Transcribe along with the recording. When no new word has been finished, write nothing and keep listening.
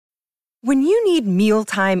When you need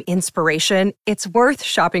mealtime inspiration, it's worth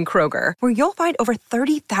shopping Kroger, where you'll find over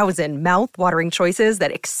 30,000 mouth-watering choices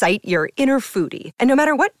that excite your inner foodie. And no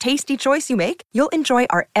matter what tasty choice you make, you'll enjoy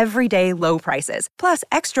our everyday low prices, plus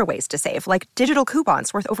extra ways to save, like digital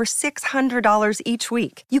coupons worth over $600 each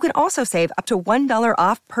week. You can also save up to $1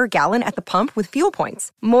 off per gallon at the pump with fuel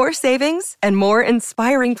points. More savings and more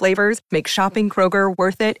inspiring flavors make shopping Kroger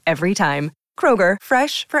worth it every time. Kroger,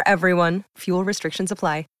 fresh for everyone. Fuel restrictions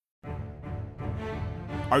apply.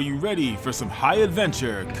 Are you ready for some high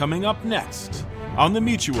adventure coming up next on the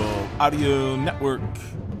Mutual Audio Network?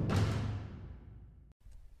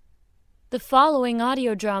 The following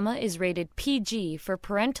audio drama is rated PG for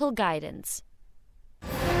parental guidance.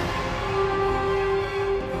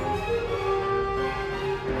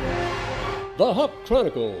 The Hawk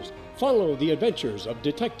Chronicles follow the adventures of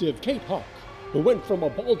Detective Kate Hawk, who went from a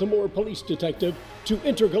Baltimore police detective to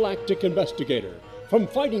intergalactic investigator, from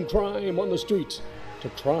fighting crime on the streets to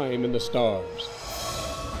crime in the stars.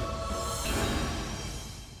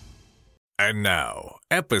 And now,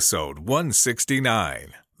 episode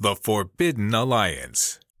 169, The Forbidden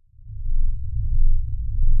Alliance.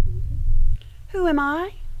 Who am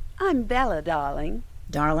I? I'm Bella, darling.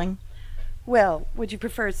 Darling? Well, would you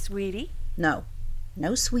prefer Sweetie? No.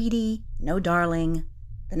 No Sweetie, no Darling.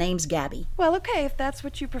 The name's Gabby. Well, okay, if that's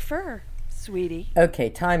what you prefer, Sweetie. Okay,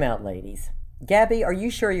 time out, ladies. Gabby, are you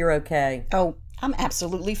sure you're okay? Oh, I'm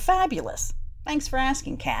absolutely fabulous. Thanks for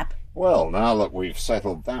asking, Cap. Well, now that we've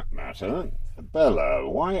settled that matter, Bella,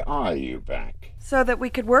 why are you back? So that we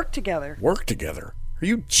could work together. Work together? Are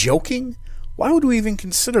you joking? Why would we even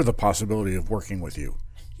consider the possibility of working with you?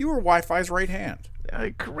 You were Wi-Fi's right hand.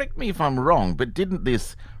 Correct me if I'm wrong, but didn't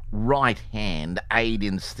this right hand aid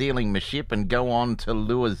in stealing my ship and go on to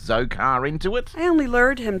lure Zokar into it? I only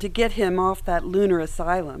lured him to get him off that lunar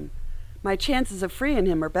asylum. My chances of freeing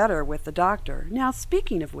him are better with the doctor. Now,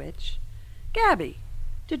 speaking of which, Gabby,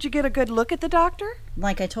 did you get a good look at the doctor?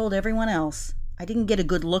 Like I told everyone else, I didn't get a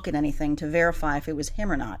good look at anything to verify if it was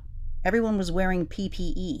him or not. Everyone was wearing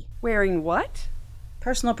PPE. Wearing what?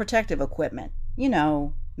 Personal protective equipment. You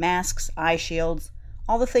know, masks, eye shields,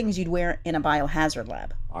 all the things you'd wear in a biohazard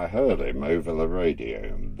lab. I heard him over the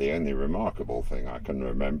radio. The only remarkable thing I can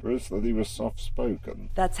remember is that he was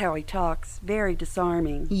soft-spoken. That's how he talks. Very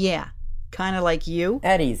disarming. Yeah. Kind of like you?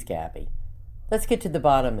 At ease, Gabby. Let's get to the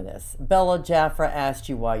bottom of this. Bella, Jaffra asked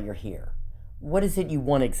you why you're here. What is it you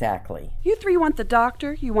want exactly? You three want the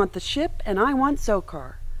doctor, you want the ship, and I want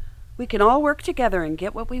Zokar. We can all work together and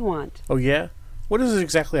get what we want. Oh, yeah? What is it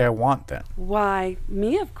exactly I want, then? Why,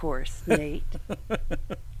 me, of course, Nate.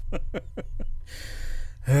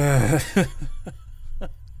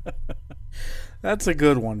 That's a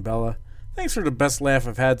good one, Bella. Thanks for the best laugh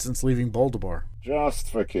I've had since leaving Baltimore. Just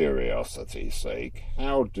for curiosity's sake,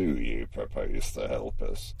 how do you propose to help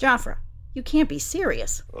us? Jaffra, you can't be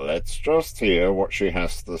serious. Let's just hear what she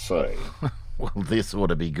has to say. Well, this ought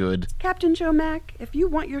to be good. Captain Joe Mack, if you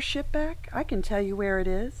want your ship back, I can tell you where it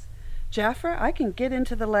is. Jaffra, I can get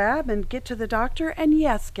into the lab and get to the doctor, and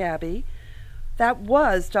yes, Gabby, that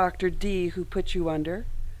was Dr. D who put you under.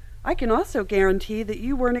 I can also guarantee that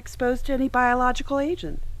you weren't exposed to any biological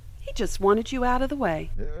agent. He just wanted you out of the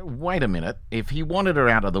way. Wait a minute. If he wanted her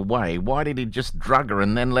out of the way, why did he just drug her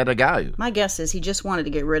and then let her go? My guess is he just wanted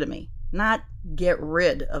to get rid of me, not get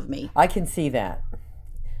rid of me. I can see that.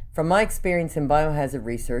 From my experience in biohazard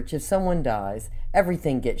research, if someone dies,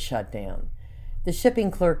 everything gets shut down. The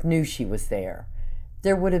shipping clerk knew she was there.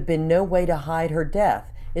 There would have been no way to hide her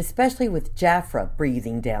death, especially with Jaffra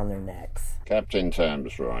breathing down their necks. Captain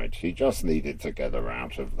Tam's right. He just needed to get her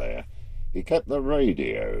out of there. He kept the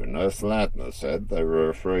radio. Nurse Ladner said they were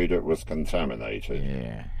afraid it was contaminated.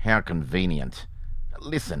 Yeah, how convenient.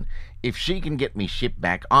 Listen, if she can get me ship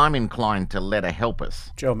back, I'm inclined to let her help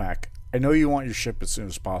us. Joe Mack, I know you want your ship as soon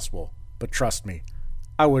as possible, but trust me,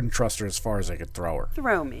 I wouldn't trust her as far as I could throw her.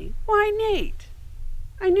 Throw me? Why, Nate?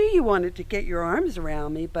 I knew you wanted to get your arms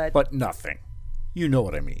around me, but... But nothing. You know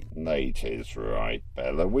what I mean. Nate is right,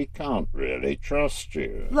 Bella. We can't really trust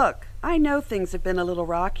you. Look, I know things have been a little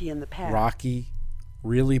rocky in the past. Rocky?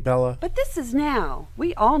 Really, Bella? But this is now.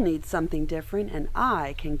 We all need something different, and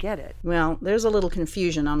I can get it. Well, there's a little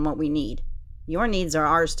confusion on what we need. Your needs are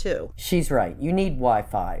ours, too. She's right. You need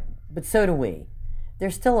Wi-Fi, but so do we.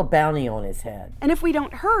 There's still a bounty on his head. And if we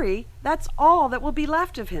don't hurry, that's all that will be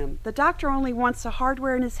left of him. The doctor only wants the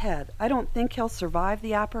hardware in his head. I don't think he'll survive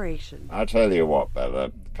the operation. I tell you what,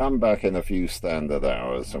 Bella. Come back in a few standard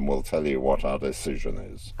hours and we'll tell you what our decision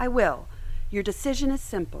is. I will. Your decision is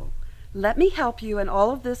simple. Let me help you and all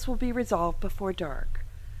of this will be resolved before dark.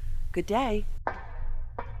 Good day.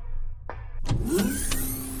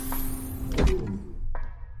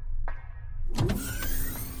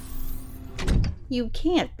 You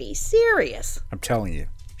can't be serious. I'm telling you,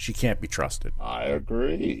 she can't be trusted. I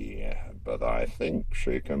agree, but I think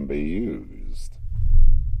she can be used.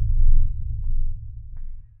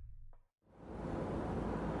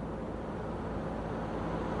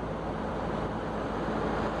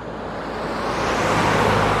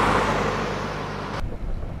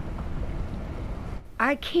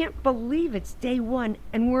 I can't believe it's day one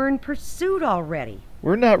and we're in pursuit already.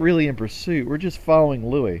 We're not really in pursuit. We're just following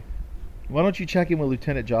Louis. Why don't you check in with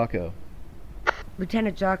Lieutenant Jocko?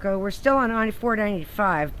 Lieutenant Jocko, we're still on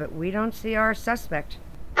I-495, but we don't see our suspect.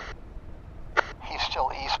 He's still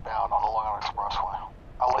eastbound on the Long Island Expressway.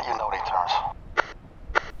 I'll let you know when he turns.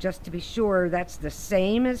 Just to be sure, that's the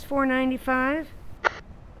same as 495?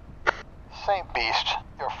 Same beast.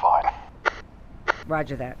 You're fine.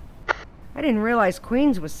 Roger that. I didn't realize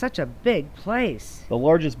Queens was such a big place. The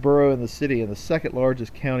largest borough in the city and the second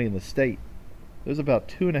largest county in the state. There's about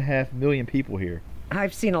 2.5 million people here.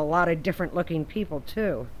 I've seen a lot of different looking people,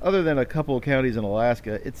 too. Other than a couple of counties in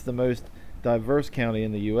Alaska, it's the most diverse county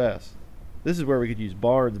in the U.S. This is where we could use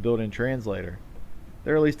Bard's built-in translator.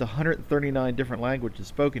 There are at least 139 different languages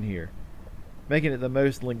spoken here, making it the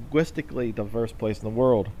most linguistically diverse place in the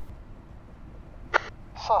world.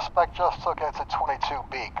 Suspect just took exit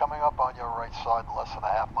 22B, coming up on your right side in less than a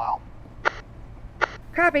half mile.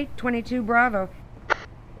 Copy, 22 Bravo.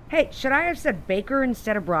 Hey, should I have said Baker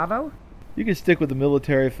instead of Bravo? You can stick with the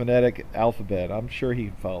military phonetic alphabet. I'm sure he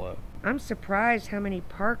can follow. I'm surprised how many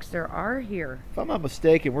parks there are here. If I'm not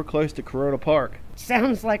mistaken, we're close to Corona Park.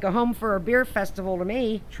 Sounds like a home for a beer festival to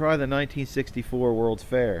me. Try the 1964 World's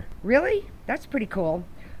Fair. Really? That's pretty cool.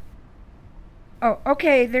 Oh,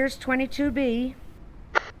 okay, there's 22B.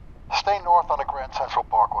 Stay north on the Grand Central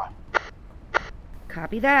Parkway.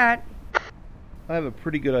 Copy that. I have a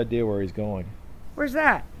pretty good idea where he's going. Where's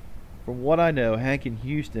that? From what I know, Hank in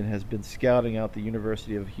Houston has been scouting out the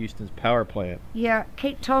University of Houston's power plant. Yeah,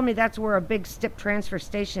 Kate told me that's where a big STIP transfer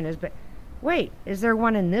station is, but wait, is there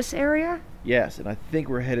one in this area? Yes, and I think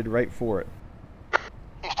we're headed right for it.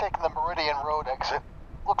 He's taking the Meridian Road exit.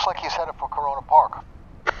 Looks like he's headed for Corona Park.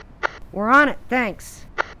 We're on it, thanks.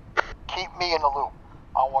 Keep me in the loop.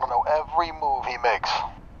 I want to know every move he makes.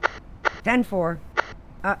 10-4.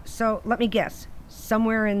 So let me guess.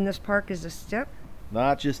 Somewhere in this park is a STIP?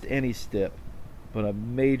 Not just any STIP, but a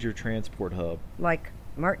major transport hub. Like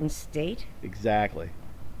Martin State? Exactly.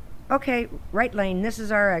 Okay, right lane. This is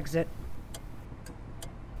our exit.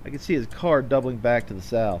 I can see his car doubling back to the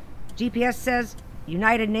south. GPS says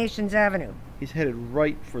United Nations Avenue. He's headed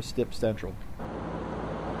right for STIP Central.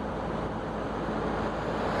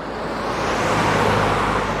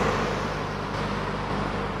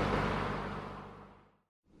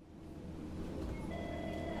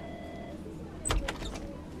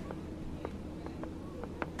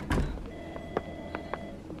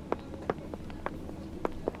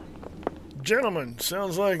 Gentlemen,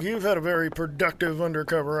 sounds like you've had a very productive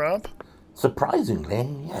undercover op.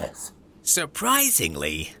 Surprisingly, yes.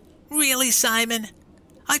 Surprisingly? Really, Simon?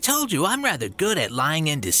 I told you I'm rather good at lying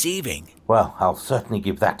and deceiving. Well, I'll certainly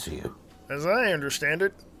give that to you. As I understand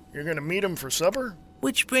it, you're going to meet him for supper?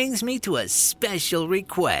 Which brings me to a special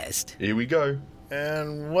request. Here we go.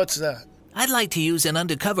 And what's that? I'd like to use an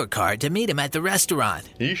undercover card to meet him at the restaurant.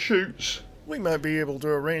 He shoots. We might be able to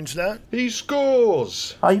arrange that. He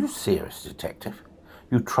scores! Are you serious, Detective?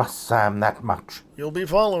 You trust Sam that much? You'll be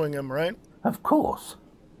following him, right? Of course.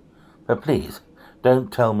 But please,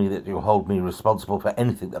 don't tell me that you'll hold me responsible for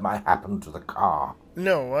anything that might happen to the car.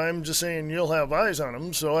 No, I'm just saying you'll have eyes on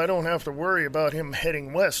him, so I don't have to worry about him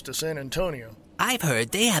heading west to San Antonio. I've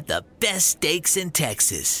heard they have the best steaks in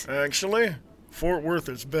Texas. Actually, Fort Worth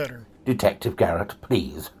is better. Detective Garrett,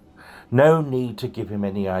 please. No need to give him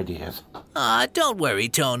any ideas. Don't worry,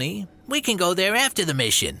 Tony. We can go there after the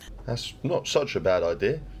mission. That's not such a bad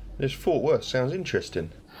idea. This Fort Worth sounds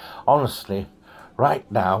interesting. Honestly,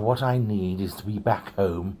 right now what I need is to be back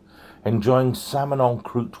home, enjoying salmon en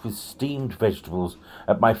croûte with steamed vegetables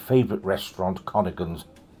at my favourite restaurant, Chronicles.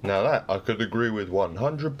 Now that I could agree with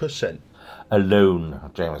 100%.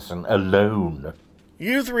 Alone, Jameson, alone.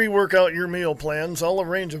 You three work out your meal plans. I'll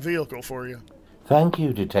arrange a vehicle for you. Thank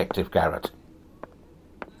you, Detective Garrett.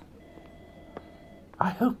 I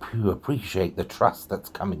hope you appreciate the trust that's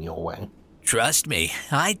coming your way. Trust me,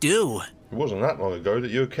 I do. It wasn't that long ago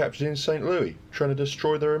that you were captured in St. Louis, trying to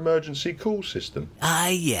destroy their emergency call system. Ah,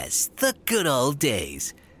 yes, the good old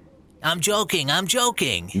days. I'm joking.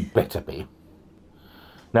 You better be.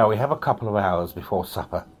 Now, we have a couple of hours before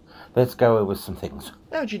supper. Let's go over some things.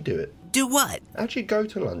 How'd you do it? Do what? How'd you go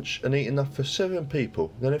to lunch and eat enough for 7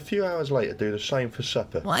 people, then a few hours later do the same for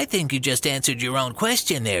supper? Well, I think you just answered your own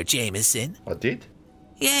question there, Jameson. I did?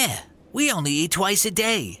 Yeah, we only eat twice a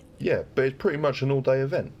day. Yeah, but it's pretty much an all-day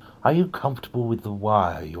event. Are you comfortable with the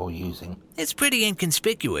wire you're using? It's pretty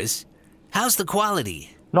inconspicuous. How's the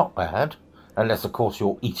quality? Not bad, unless of course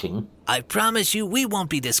you're eating. I promise you we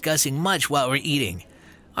won't be discussing much while we're eating.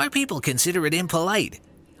 Our people consider it impolite.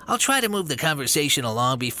 I'll try to move the conversation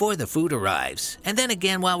along before the food arrives, and then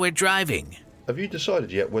again while we're driving. Have you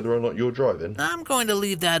decided yet whether or not you're driving? I'm going to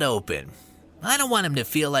leave that open. I don't want him to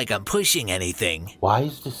feel like I'm pushing anything.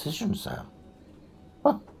 Wise decision, Sam.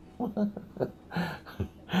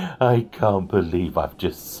 I can't believe I've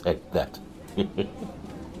just said that. Dr.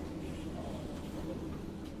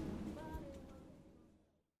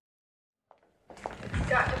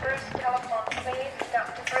 Bruce, telephone, please.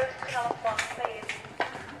 Dr. Bruce, telephone, please.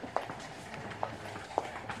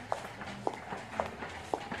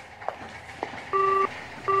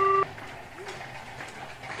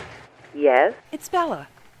 Yes? It's Bella.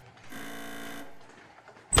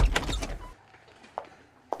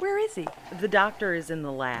 Where is he? The doctor is in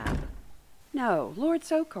the lab. No, Lord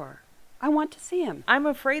Zokar. I want to see him. I'm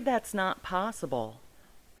afraid that's not possible.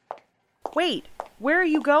 Wait, where are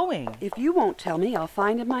you going? If you won't tell me, I'll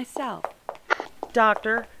find him myself.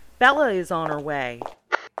 Doctor, Bella is on her way.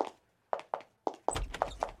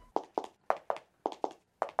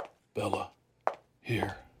 Bella,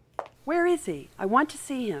 here. Where is he? I want to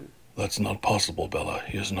see him. That's not possible, Bella.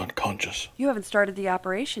 He is not conscious. You haven't started the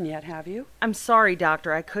operation yet, have you? I'm sorry,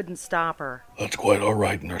 Doctor. I couldn't stop her. That's quite all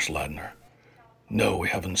right, Nurse Ladner. No, we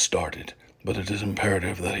haven't started, but it is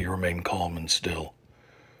imperative that he remain calm and still.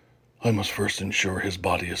 I must first ensure his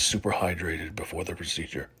body is superhydrated before the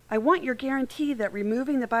procedure. I want your guarantee that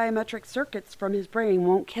removing the biometric circuits from his brain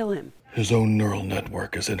won't kill him. His own neural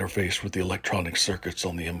network is interfaced with the electronic circuits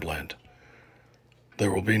on the implant.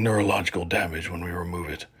 There will be neurological damage when we remove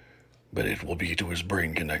it, but it will be to his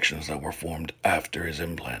brain connections that were formed after his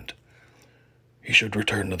implant. He should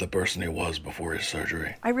return to the person he was before his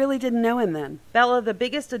surgery. I really didn't know him then. Bella, the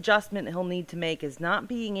biggest adjustment he'll need to make is not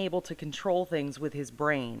being able to control things with his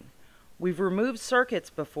brain. We've removed circuits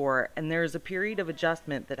before, and there is a period of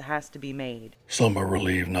adjustment that has to be made. Some are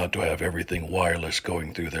relieved not to have everything wireless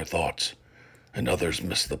going through their thoughts, and others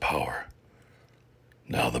miss the power.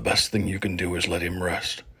 Now the best thing you can do is let him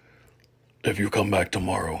rest. If you come back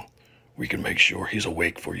tomorrow, we can make sure he's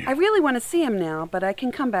awake for you. I really want to see him now, but I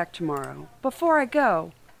can come back tomorrow. Before I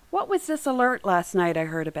go, what was this alert last night I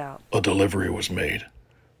heard about? A delivery was made.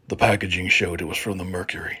 The packaging showed it was from the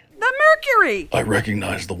Mercury. The Mercury! I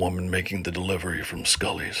recognized the woman making the delivery from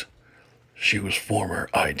Scully's. She was former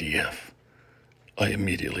IDF. I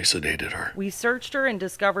immediately sedated her. We searched her and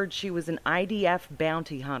discovered she was an IDF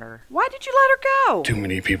bounty hunter. Why did you let her go? Too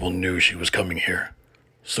many people knew she was coming here,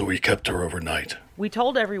 so we kept her overnight. We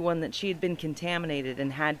told everyone that she had been contaminated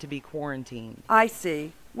and had to be quarantined. I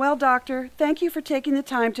see. Well, Doctor, thank you for taking the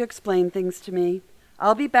time to explain things to me.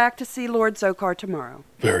 I'll be back to see Lord Zokar tomorrow.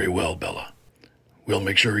 Very well, Bella. We'll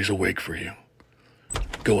make sure he's awake for you.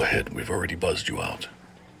 Go ahead, we've already buzzed you out.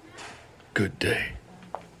 Good day.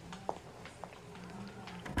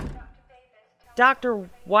 Doctor,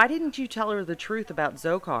 why didn't you tell her the truth about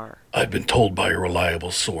Zokar? I've been told by a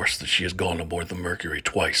reliable source that she has gone aboard the Mercury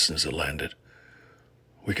twice since it landed.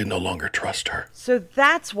 We can no longer trust her. So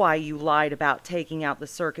that's why you lied about taking out the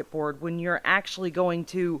circuit board when you're actually going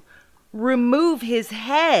to remove his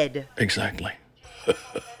head. Exactly.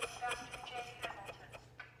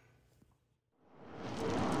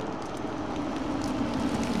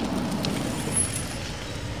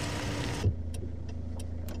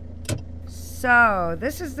 So,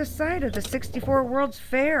 this is the site of the 64 World's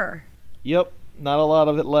Fair. Yep, not a lot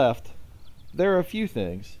of it left. There are a few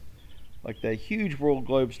things, like that huge world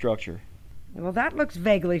globe structure. Well, that looks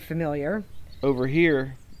vaguely familiar. Over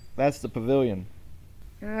here, that's the pavilion.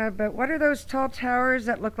 But what are those tall towers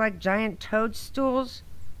that look like giant toadstools?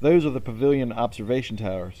 Those are the pavilion observation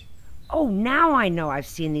towers. Oh, now I know I've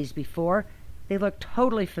seen these before. They look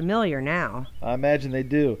totally familiar now. I imagine they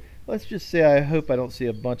do. Let's just say I hope I don't see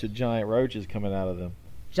a bunch of giant roaches coming out of them.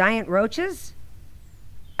 Giant roaches?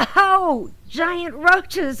 Oh, giant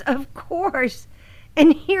roaches, of course.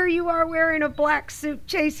 And here you are wearing a black suit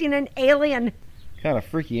chasing an alien. Kind of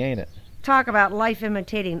freaky, ain't it? Talk about life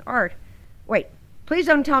imitating art. Wait, please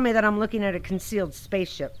don't tell me that I'm looking at a concealed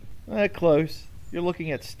spaceship. Close. You're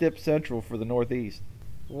looking at Stip Central for the Northeast.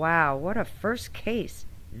 Wow, what a first case.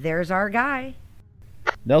 There's our guy.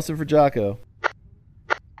 Nelson for Jocko.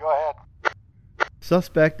 Go ahead.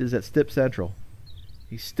 Suspect is at Stip Central.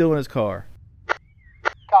 He's still in his car.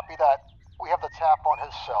 Copy that. We have the tap on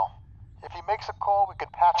his cell. If he makes a call, we can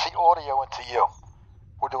patch the audio into you.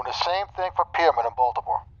 We're doing the same thing for Pierman in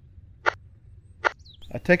Baltimore.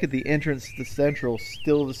 I take it the entrance to Central's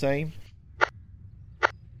still the same?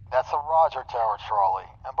 That's the Roger Tower, Charlie.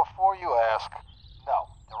 And before you ask, no,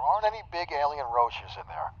 there aren't any big alien roaches in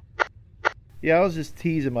there. Yeah, I was just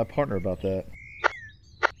teasing my partner about that.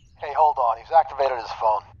 Hey, hold on. He's activated his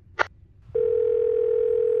phone.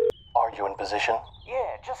 Are you in position?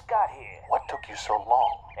 Yeah, just got here. What took you so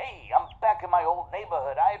long? Hey, I'm back in my old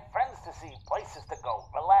neighborhood. I had friends to see, places to go.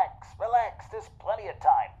 Relax. There's plenty of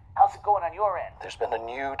time. How's it going on your end? There's been a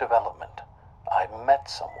new development. I've met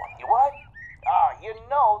someone. You what? You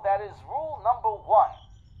know that is rule number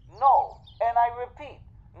 1. No, and I repeat,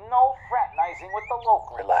 no fraternizing with the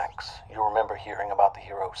locals. Relax. You remember hearing about the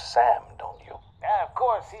hero Sam, don't you? Yeah, of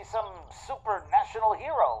course, he's some super national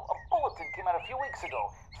hero. A bulletin came out a few weeks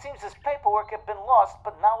ago. Seems his paperwork had been lost,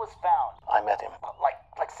 but now is found. I met him.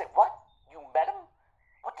 Like, say what? You met him?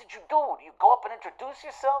 What did you do? Do you go up and introduce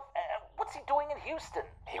yourself? What's he doing in Houston?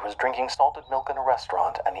 He was drinking salted milk in a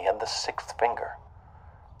restaurant, and he had the 6th finger.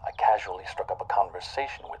 I casually struck up a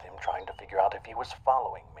conversation with him, trying to figure out if he was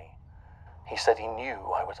following me. He said he knew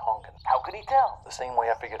I was honking. How could he tell? The same way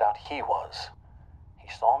I figured out he was. He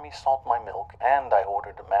saw me salt my milk, and I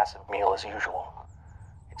ordered a massive meal as usual.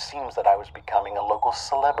 It seems that I was becoming a local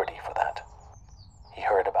celebrity for that. He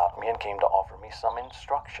heard about me and came to offer me some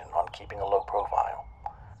instruction on keeping a low profile.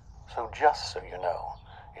 So just so you know,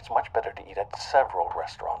 it's much better to eat at several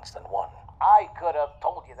restaurants than one. I could have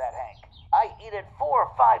told you that, Hank. I eat at 4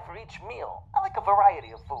 or 5 for each meal. I like a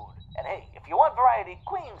variety of food. And hey, if you want variety,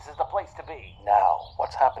 Queens is the place to be. Now,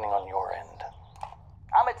 what's happening on your end?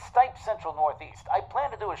 I'm at Stipe Central Northeast. I plan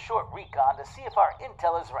to do a short recon to see if our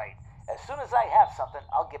intel is right. As soon as I have something,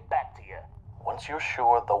 I'll get back to you. Once you're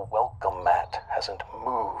sure the welcome mat hasn't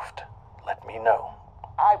moved, let me know.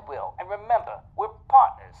 I will. And remember, we're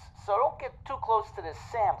partners, so don't get too close to this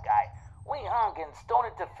Sam guy. We Hongans don't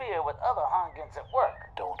interfere with other Hongans at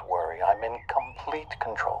work. Don't worry, I'm in complete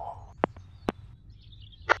control.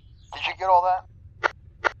 Did you get all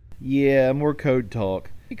that? Yeah, more code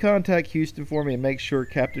talk. You contact Houston for me and make sure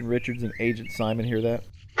Captain Richards and Agent Simon hear that?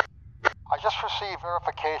 I just received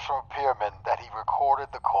verification from Pierman that he recorded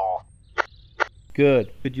the call.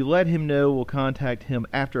 Good. Could you let him know we'll contact him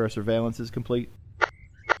after our surveillance is complete?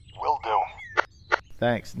 Will do.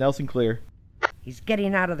 Thanks. Nelson clear. He's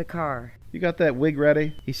getting out of the car. You got that wig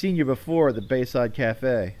ready? He's seen you before at the Bayside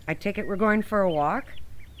Cafe. I take it we're going for a walk?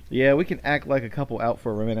 Yeah, we can act like a couple out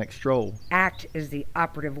for a romantic stroll. Act is the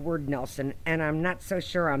operative word, Nelson, and I'm not so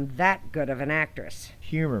sure I'm that good of an actress.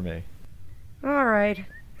 Humor me. All right.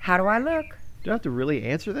 How do I look? Do I have to really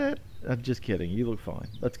answer that? I'm just kidding. You look fine.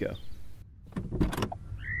 Let's go.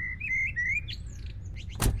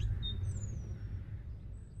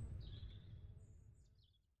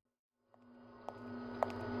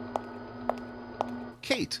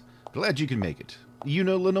 Kate, glad you can make it. You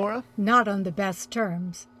know Lenora? Not on the best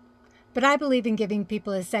terms. But I believe in giving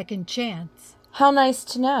people a second chance. How nice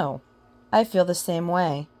to know. I feel the same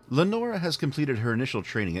way. Lenora has completed her initial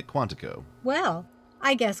training at Quantico. Well,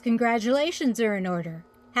 I guess congratulations are in order.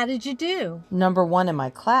 How did you do? Number 1 in my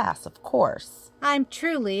class, of course. I'm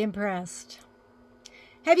truly impressed.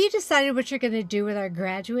 Have you decided what you're going to do with our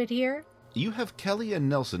graduate here? You have Kelly and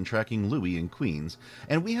Nelson tracking Louie in Queens,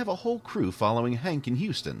 and we have a whole crew following Hank in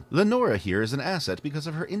Houston. Lenora here is an asset because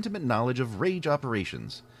of her intimate knowledge of rage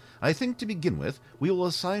operations. I think to begin with, we will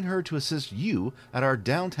assign her to assist you at our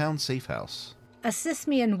downtown safe house. Assist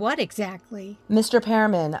me in what exactly? Mr.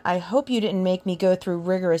 Pearman, I hope you didn't make me go through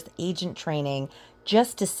rigorous agent training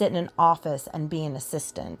just to sit in an office and be an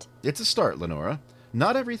assistant. It's a start, Lenora.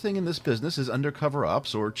 Not everything in this business is undercover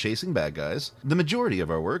ops or chasing bad guys. The majority of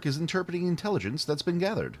our work is interpreting intelligence that's been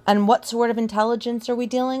gathered. And what sort of intelligence are we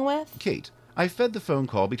dealing with? Kate, I fed the phone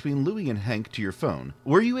call between Louie and Hank to your phone.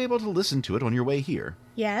 Were you able to listen to it on your way here?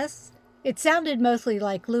 Yes. It sounded mostly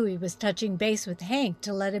like Louie was touching base with Hank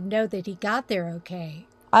to let him know that he got there okay.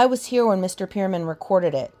 I was here when Mr. Pearman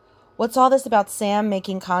recorded it. What's all this about Sam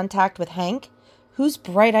making contact with Hank? Whose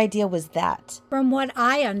bright idea was that? From what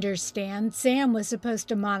I understand, Sam was supposed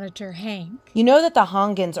to monitor Hank. You know that the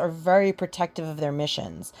Hongans are very protective of their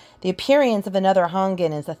missions. The appearance of another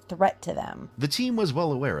Hongan is a threat to them. The team was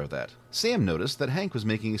well aware of that. Sam noticed that Hank was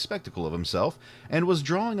making a spectacle of himself and was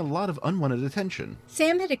drawing a lot of unwanted attention.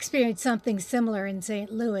 Sam had experienced something similar in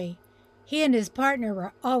St. Louis. He and his partner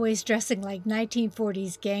were always dressing like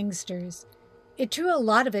 1940s gangsters. It drew a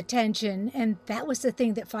lot of attention, and that was the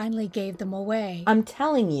thing that finally gave them away. I'm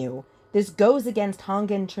telling you, this goes against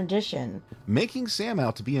Hongan tradition. Making Sam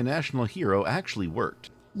out to be a national hero actually worked.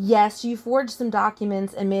 Yes, you forged some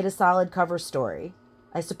documents and made a solid cover story.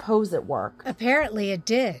 I suppose it worked. Apparently it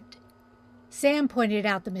did. Sam pointed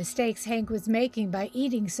out the mistakes Hank was making by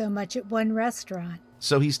eating so much at one restaurant.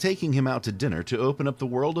 So he's taking him out to dinner to open up the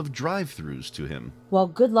world of drive-thrus to him. Well,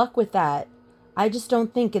 good luck with that. I just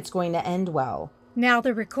don't think it's going to end well. Now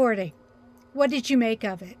the recording. What did you make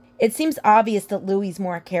of it? It seems obvious that Louie's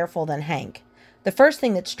more careful than Hank. The first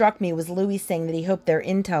thing that struck me was Louie saying that he hoped their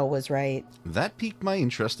intel was right. That piqued my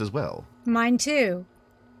interest as well. Mine too.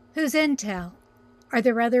 Whose intel? Are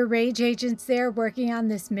there other Rage agents there working on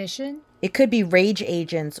this mission? It could be Rage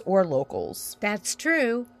agents or locals. That's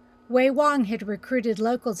true. Wei Wong had recruited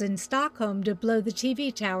locals in Stockholm to blow the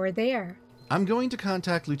TV tower there. I'm going to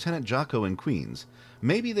contact Lieutenant Jocko in Queens.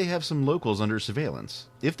 Maybe they have some locals under surveillance.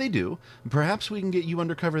 If they do, perhaps we can get you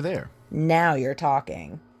undercover there. Now you're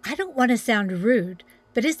talking. I don't want to sound rude,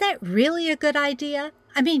 but is that really a good idea?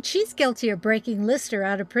 I mean, she's guilty of breaking Lister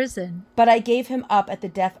out of prison. But I gave him up at the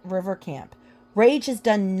Death River camp. Rage has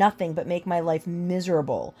done nothing but make my life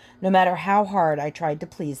miserable, no matter how hard I tried to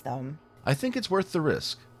please them. I think it's worth the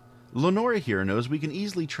risk. Lenora here knows we can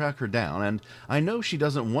easily track her down, and I know she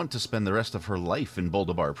doesn't want to spend the rest of her life in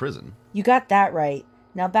Boldabar prison. You got that right.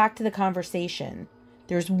 Now back to the conversation.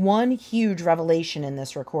 There's one huge revelation in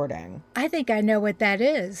this recording. I think I know what that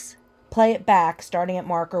is. Play it back, starting at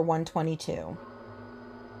marker 122.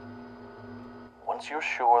 Once you're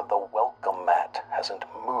sure the welcome mat hasn't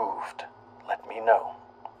moved, let me know.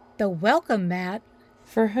 The welcome mat?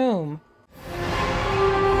 For whom?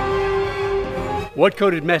 What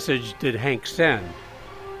coded message did Hank send?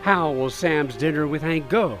 How will Sam's dinner with Hank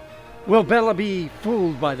go? Will Bella be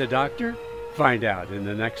fooled by the doctor? Find out in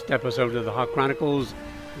the next episode of the Hawk Chronicles,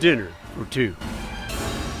 Dinner for Two.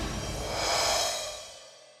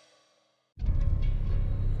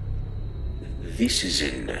 This is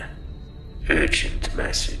an urgent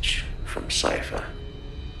message from Cypher.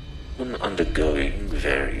 When undergoing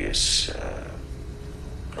various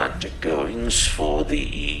undergoings for the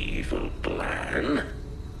evil plan,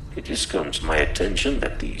 it has come to my attention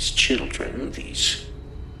that these children, these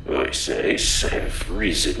OSAs, have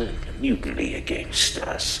risen in mutiny against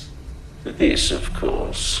us. This, of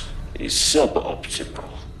course, is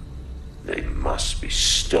suboptimal. They must be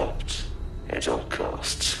stopped at all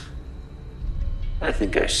costs. I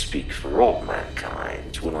think I speak for all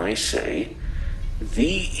mankind when I say the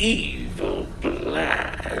evil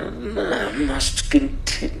plan must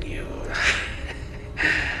continue.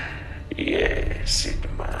 Yes,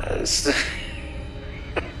 it must.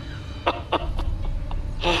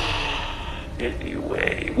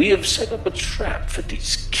 Anyway, we have set up a trap for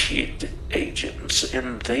these kid agents,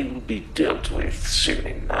 and they will be dealt with soon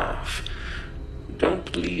enough.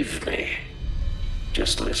 Don't believe me.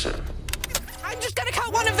 Just listen. I'm just gonna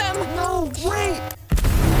cut one of them! No, wait!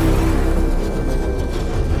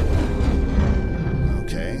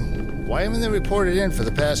 Okay. Why haven't they reported in for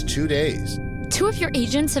the past 2 days? 2 of your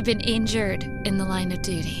agents have been injured in the line of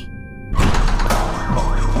duty. Oh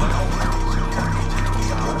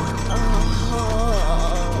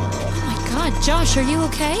my God, Josh, are you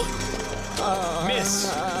okay?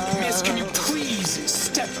 Miss, can you please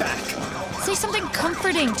step back? Say something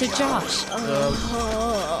comforting to Josh.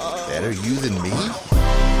 Better you than me?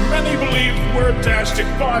 Many believe Wordtastic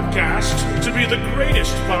Podcast to be the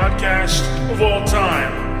greatest podcast of all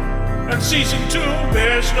time. And Season 2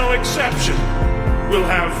 bears no exception. We'll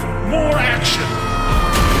have more action.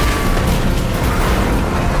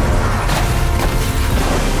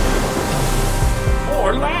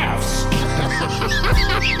 More laughs.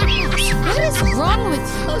 What is wrong with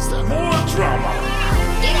you? More drama.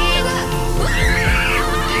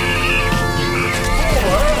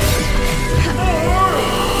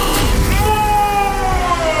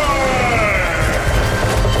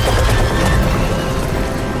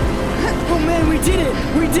 Oh man, we did it!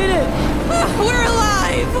 We did it! We're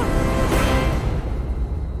alive!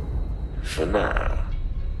 For now,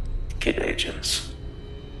 kid agents.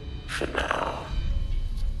 For now.